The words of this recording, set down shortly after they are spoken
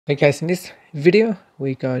Hey guys, in this video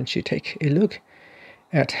we're going to take a look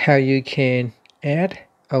at how you can add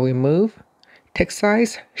or remove text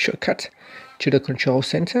size shortcut to the control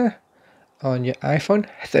center on your iPhone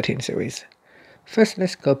 13 series. First,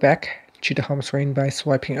 let's go back to the home screen by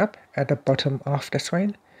swiping up at the bottom of the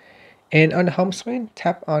screen, and on the home screen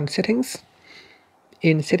tap on settings.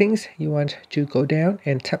 In settings you want to go down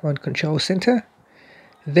and tap on control center,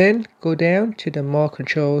 then go down to the more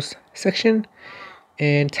controls section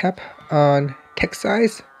and tap on text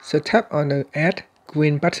size. So tap on the add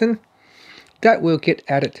green button. That will get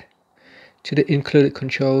added to the included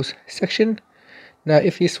controls section. Now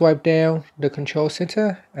if you swipe down the control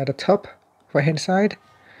center at the top right hand side,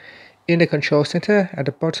 in the control center at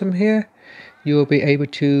the bottom here, you will be able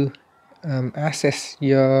to access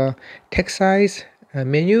your text size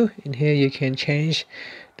menu. In here you can change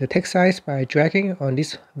the text size by dragging on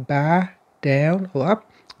this bar down or up.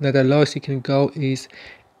 Now the lowest you can go is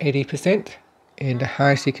 80% and the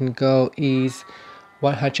highest you can go is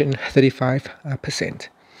 135%.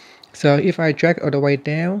 So if I drag all the way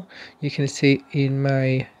down, you can see in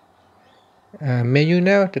my menu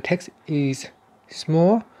now the text is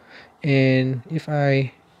small, and if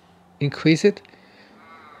I increase it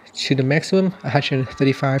to the maximum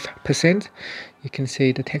 135%, you can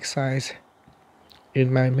see the text size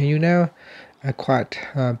in my menu now are quite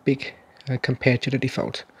big compared to the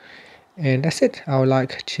default. And that's it. I would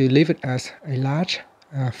like to leave it as a large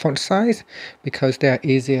font size because they are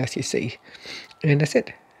easier to see. And that's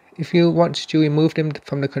it. If you want to remove them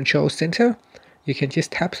from the control center, you can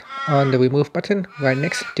just tap on the remove button right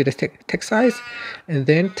next to the text size and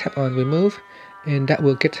then tap on remove, and that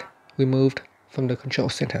will get removed from the control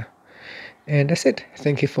center. And that's it.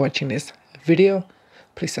 Thank you for watching this video.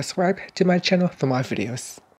 Please subscribe to my channel for more videos.